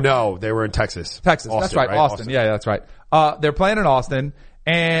 No, they were in Texas. Austin, that's right. Austin. Yeah, that's right. They're playing in Austin,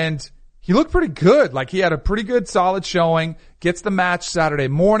 and he looked pretty good. He had a pretty good solid showing, gets the match Saturday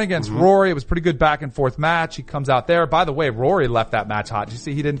morning against Rory. It was a pretty good back and forth match. He comes out there. By the way, Rory left that match hot. Did you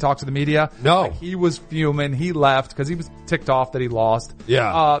see he didn't talk to the media? No. He was fuming. He left because he was ticked off that he lost.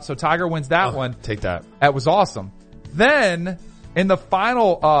 Yeah. So Tiger wins that one. Take that. That was awesome. Then, in the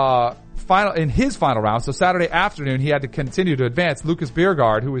in his final round, so Saturday afternoon, he had to continue to advance. Lucas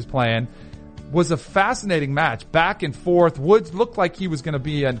Bjerregaard, who was playing, was a fascinating match, back and forth. Woods looked like he was going to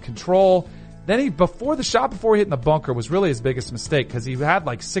be in control. Then before he hit in the bunker was really his biggest mistake, because he had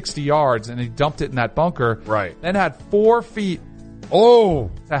 60 yards and he dumped it in that bunker. Right. Then had 4 feet. To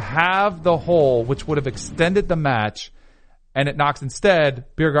have the hole, which would have extended the match, and it knocks instead.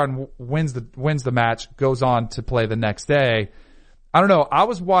 Bjerregaard wins the match, goes on to play the next day. I don't know. I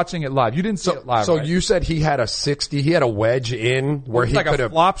was watching it live. You didn't see it live. So right? You said he had a wedge in where he could have. It was like a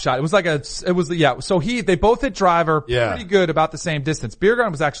flop shot. So they both hit driver pretty good, about the same distance. Bjerregaard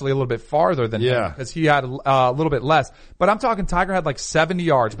was actually a little bit farther than him because he had a little bit less. But I'm talking Tiger had 70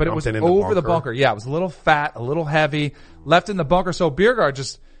 yards, but it was over the bunker. Yeah, it was a little fat, a little heavy, left in the bunker. So Bjerregaard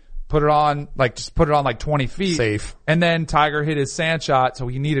just put it on 20 feet. Safe. And then Tiger hit his sand shot, so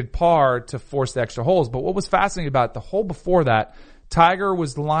he needed par to force the extra holes. But what was fascinating about it, the hole before that, Tiger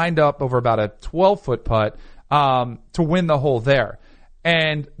was lined up over about a 12-foot putt to win the hole there.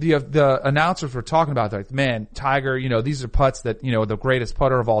 And the announcers were talking about man, Tiger, these are putts that, the greatest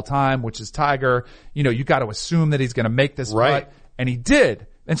putter of all time, which is Tiger. You got to assume that he's going to make this putt. And he did.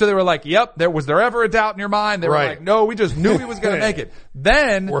 And so they were like, yep, was there ever a doubt in your mind? They were like, no, we just knew he was going to make it.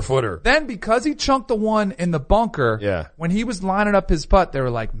 Then, 4-footer. Then because he chunked the one in the bunker, when he was lining up his putt, they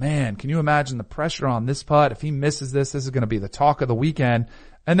were like, man, can you imagine the pressure on this putt? If he misses this is going to be the talk of the weekend.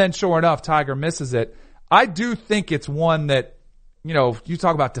 And then sure enough, Tiger misses it. I do think it's one that, you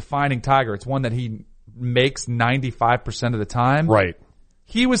talk about defining Tiger, it's one that he makes 95% of the time. Right.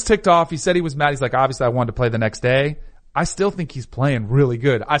 He was ticked off. He said he was mad. He's like, obviously I wanted to play the next day. I still think he's playing really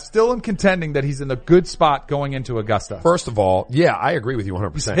good. I still am contending that he's in a good spot going into Augusta. First of all, I agree with you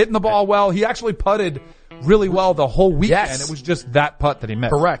 100%. He's hitting the ball well. He actually putted really well the whole weekend. Yes. It was just that putt that he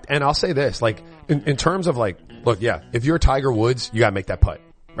missed. Correct. And I'll say this, in terms of look, if you're Tiger Woods, you gotta make that putt.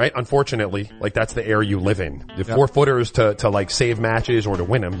 Right? Unfortunately, that's the era you live in. The 4-footers to save matches or to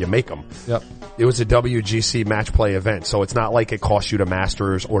win them, you make them. Yep. It was a WGC match play event, so it's not like it costs you to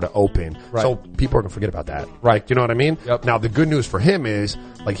Masters or to Open. Right. So people are gonna forget about that. Right. You know what I mean? Yep. Now the good news for him is,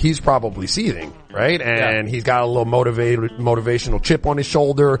 he's probably seething, right? And he's got a little motivational chip on his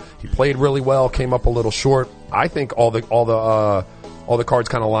shoulder. He played really well, came up a little short. I think all the cards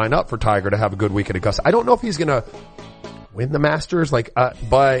kind of line up for Tiger to have a good week at Augusta. I don't know if he's gonna win the Masters,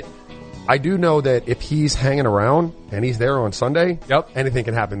 but I do know that if he's hanging around and he's there on Sunday, anything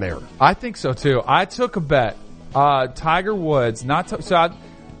can happen there. I think so too. I took a bet. Tiger Woods,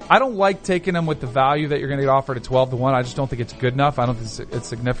 I don't like taking him with the value that you're going to get offered at 12-1. I just don't think it's good enough. I don't think it's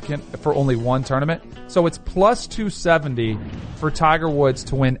significant for only one tournament. So it's plus 270 for Tiger Woods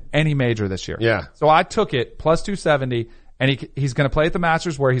to win any major this year. Yeah. So I took it plus 270. And he's going to play at the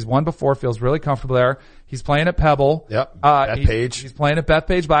Masters where he's won before, feels really comfortable there. He's playing at Pebble. Yep. Bethpage. He's playing at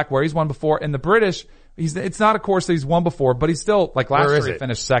Bethpage Black where he's won before. And the British, it's not a course that he's won before, but he's still, like last year he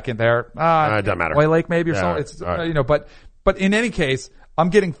finished second there. It doesn't matter. White Lake maybe or something. It's, but in any case, I'm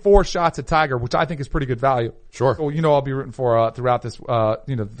getting 4 shots at Tiger, which I think is pretty good value. Sure. So, I'll be rooting for, throughout this,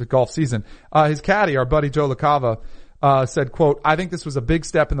 the golf season. His caddy, our buddy Joe LaCava, said, quote, I think this was a big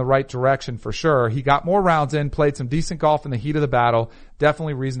step in the right direction for sure. He got more rounds in, played some decent golf in the heat of the battle.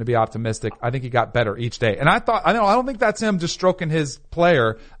 Definitely reason to be optimistic. I think he got better each day. And I don't think that's him just stroking his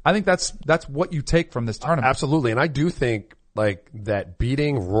player. I think that's what you take from this tournament. Absolutely. And I do think that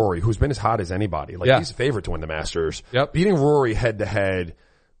beating Rory, who's been as hot as anybody, he's a favorite to win the Masters. Yep. Beating Rory head to head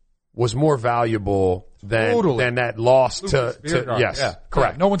was more valuable than that loss to yes. Yeah.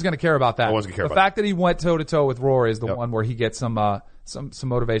 Correct. No one's going to care about that. No one's going to care about about fact that he went toe to toe with Rory is the one where he gets some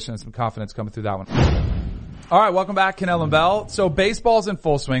motivation and some confidence coming through that one. All right, welcome back, Cannell and Bell. So baseball's in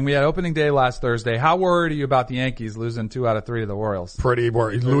full swing. We had opening day last Thursday. How worried are you about the Yankees losing 2 out of 3 to the Orioles? Pretty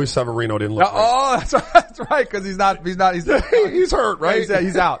worried. Luis Severino didn't look that's right, because he's hurt, right?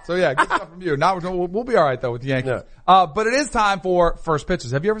 He's out. So yeah, good stuff from you. We'll be all right though with the Yankees. Yeah. But it is time for first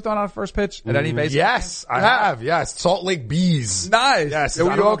pitches. Have you ever thrown out a first pitch at any baseball Yes, game? I have. Yes. Salt Lake Bees. Nice. Yes.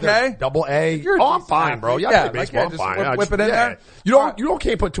 Are you okay? Double A. I'm fine, bro. Yeah, I play baseball. I'm fine. Whip it in there. You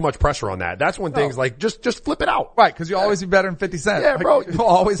can't put too much pressure on that. That's when things just flip it out. Right, because you'll always be better than 50 Cent. Yeah, bro. You'll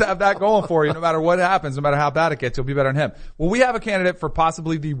always have that going for you. No matter what happens, no matter how bad it gets, you'll be better than him. Well, we have a candidate for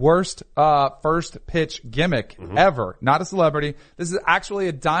possibly the worst, first pitch gimmick ever. Not a celebrity. This is actually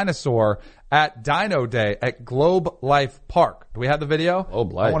a dinosaur at Dino Day at Globe Life Park. Do we have the video?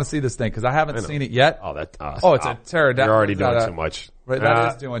 Globe Life. I want to see this thing because I haven't seen it yet. It's a pterodactyl. You're already doing too much. Right,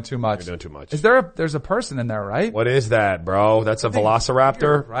 that is doing too much. You're doing too much. There's a person in there, right? What is that, bro? That's a velociraptor,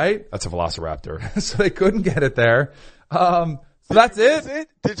 weird, right? That's a velociraptor. So they couldn't get it there. So that's it.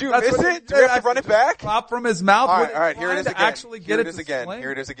 Did you miss it? Do we have to run it back? Pop from his mouth. All right. Here it is again. Actually get Here it is again.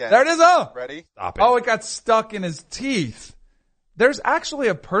 Here it is again. There it is. Oh, ready? Stop it. Oh, it got stuck in his teeth. There's actually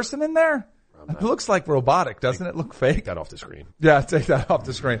a person in there. It looks like robotic, doesn't it? Look fake. Take that off the screen. Yeah, take that off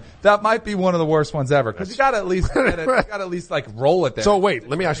the screen. That might be one of the worst ones ever because you got to at least get it. You got to at least roll it there. So wait,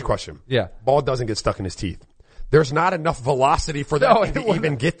 let me ask you a question. Yeah, ball doesn't get stuck in his teeth. There's not enough velocity for that to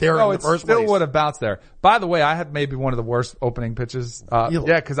even get there in the first place. No, it still would have bounced there. By the way, I had maybe one of the worst opening pitches.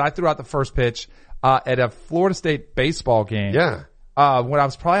 Because I threw out the first pitch at a Florida State baseball game. Yeah. When I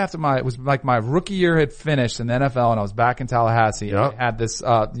was probably after it was like my rookie year had finished in the NFL and I was back in Tallahassee. Yep. And I had this,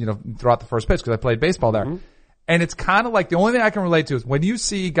 throughout the first pitch because I played baseball there. Mm-hmm. And it's kind of like the only thing I can relate to is when you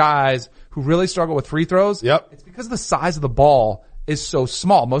see guys who really struggle with free throws. Yep. It's because the size of the ball is so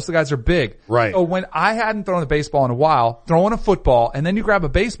small. Most of the guys are big. Right. So when I hadn't thrown a baseball in a while, throwing a football and then you grab a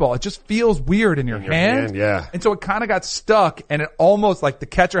baseball, it just feels weird in your hand. Yeah. And so it kind of got stuck and it almost like the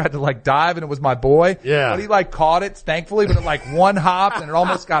catcher had to dive and it was my boy. Yeah. But he caught it thankfully, but it one hopped and it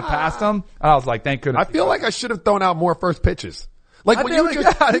almost got past him. And I was like, thank goodness. I feel like I should have thrown out more first pitches. When you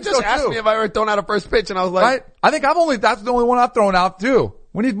just asked me if I ever thrown out a first pitch and I was like, right? I think that's the only one I've thrown out too.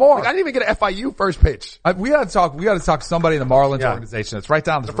 We need more. I didn't even get an FIU first pitch. We gotta talk to somebody in the Marlins organization. It's right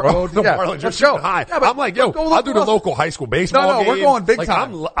down this road. Marlins are shooting high. Yeah, I'm like, I'll do the local high school baseball game. We're going big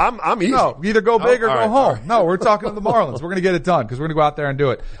time. I'm easy. No, either go big or go home. Right. No, we're talking to the Marlins. We're gonna get it done because we're gonna go out there and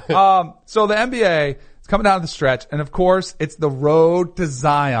do it. So the NBA is coming down the stretch, and of course, it's the road to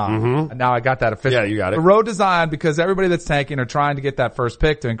Zion. Mm-hmm. And now I got that officially. Yeah, you got it. The road to Zion because everybody that's tanking are trying to get that first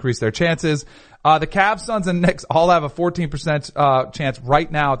pick to increase their chances. The Cavs, Suns, and Knicks all have a 14% chance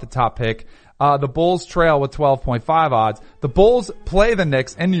right now at the top pick. The Bulls trail with 12.5 odds. The Bulls play the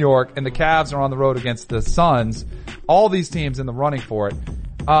Knicks in New York, and the Cavs are on the road against the Suns. All these teams in the running for it.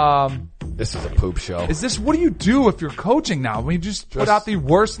 This is a poop show. What do you do if you're coaching now? When you just put out the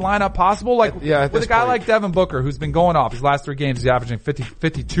worst lineup possible? With a guy like Devin Booker, who's been going off his last 3 games, he's averaging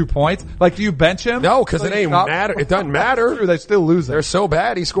 52 points. Do you bench him? No, because it ain't matter. It doesn't matter. True, they still lose. They're so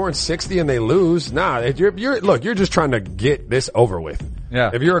bad. He's scoring 60 and they lose. Nah, you're just trying to get this over with.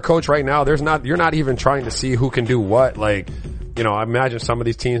 Yeah. If you're a coach right now, you're not even trying to see who can do what. I imagine some of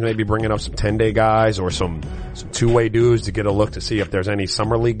these teams may be bringing up some 10-day guys or some two-way dudes to get a look to see if there's any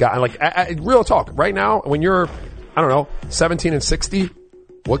summer league guy. Real talk. Right now, when you're, 17 and 60,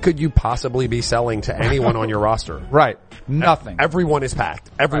 what could you possibly be selling to anyone on your roster? Right. Nothing. Everyone is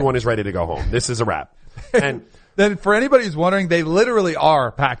packed. Everyone is ready to go home. This is a wrap. And Then for anybody who's wondering, they literally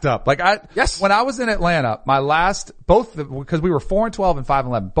are packed up. Like when I was in Atlanta, because we were 4-12 and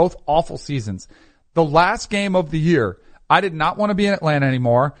 5-11, both awful seasons. The last game of the year, I did not want to be in Atlanta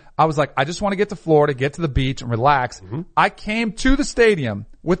anymore. I was like, I just want to get to Florida, get to the beach and relax. Mm-hmm. I came to the stadium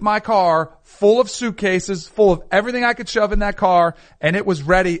with my car full of suitcases, full of everything I could shove in that car, and it was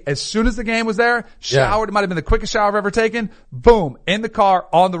ready as soon as the game was there. Showered. It might have been the quickest shower I've ever taken. Boom. In the car,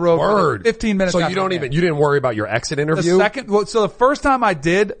 on the road. Word. 15 minutes. So you didn't worry about your exit interview? So the first time I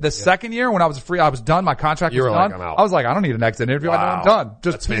did, second year when I was free, I was done. My contract was done. Like, I'm out. I was like, I don't need an exit interview. Wow. I know I'm done.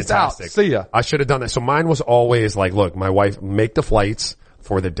 Just peace out. See ya. I should have done that. So mine was always like, look, my wife, make the flights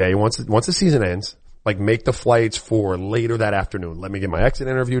for the day once the season ends. Like, make the flights for later that afternoon. Let me get my exit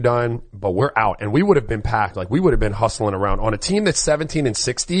interview done, but we're out. And we would have been packed. Like, we would have been hustling around. On a team that's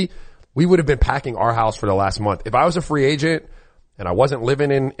 17-60, we would have been packing our house for the last month. If I was a free agent and I wasn't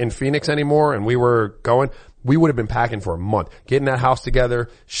living in Phoenix anymore and we were going, we would have been packing for a month, getting that house together,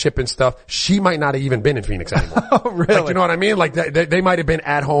 shipping stuff. She might not have even been in Phoenix anymore. Oh, really? Like, you know what I mean? Like, they might have been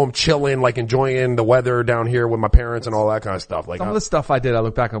at home chilling, like enjoying the weather down here with my parents and all that kind of stuff. Like, some of the stuff I did, I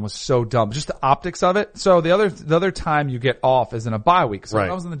look back on was so dumb. Just the optics of it. So the other time you get off is in a bye week. So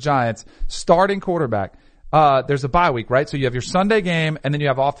when I was in the Giants, starting quarterback, there's a bye week, right? So you have your Sunday game and then you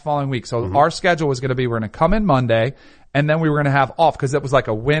have off the following week. So our schedule was going to be, we're going to come in Monday, and then we were going to have off because it was like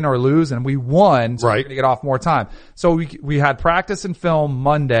a win or lose, and we won, so we were going to get off more time. So we had practice and film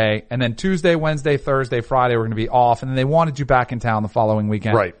Monday, and then Tuesday, Wednesday, Thursday, Friday were going to be off, and then they wanted you back in town the following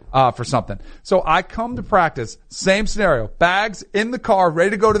weekend for something. So I come to practice, same scenario, bags in the car,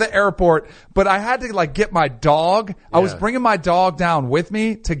 ready to go to the airport, but I had to like get my dog. Yeah. I was bringing my dog down with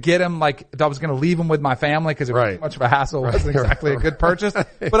me to get him, like I was going to leave him with my family because it was too much of a hassle. It wasn't exactly a good purchase.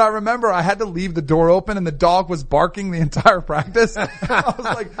 But I remember I had to leave the door open, and the dog was barking the entire practice. I was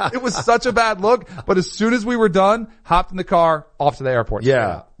like, it was such a bad look, but as soon as we were done, hopped in the car, off to the airport.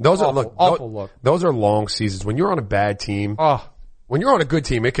 Yeah. Those awful look. Those are long seasons. When you're on a bad team, when you're on a good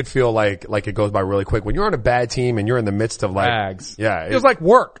team, it could feel like it goes by really quick. When you're on a bad team and you're in the midst of like, bags. Yeah. It feels like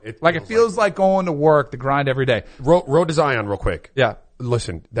work. It feels like going to work, the grind every day. Road to Zion real quick. Yeah.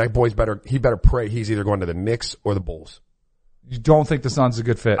 Listen, that boy's he better pray he's either going to the Knicks or the Bulls. You don't think the Suns a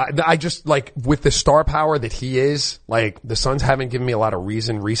good fit? I just, like, with the star power that he is, like, the Suns haven't given me a lot of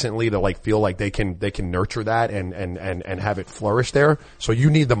reason recently to, like, feel like they can nurture that and have it flourish there. So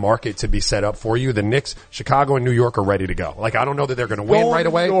you need the market to be set up for you. The Knicks, Chicago, and New York are ready to go. Like, I don't know that they're going to win right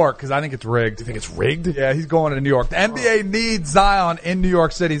away. New York, because I think it's rigged. You think it's rigged? Yeah, he's going to New York. The NBA needs Zion in New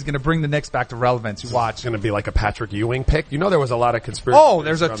York City. He's going to bring the Knicks back to relevance. You watch. It's going to be like a Patrick Ewing pick. You know, there was a lot of conspiracy. Oh,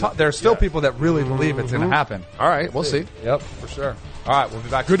 there's still people that really believe it's going to happen. All right, we'll see. Yep, for sure. All right, we'll be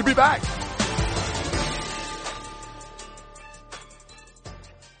back. Good to be back.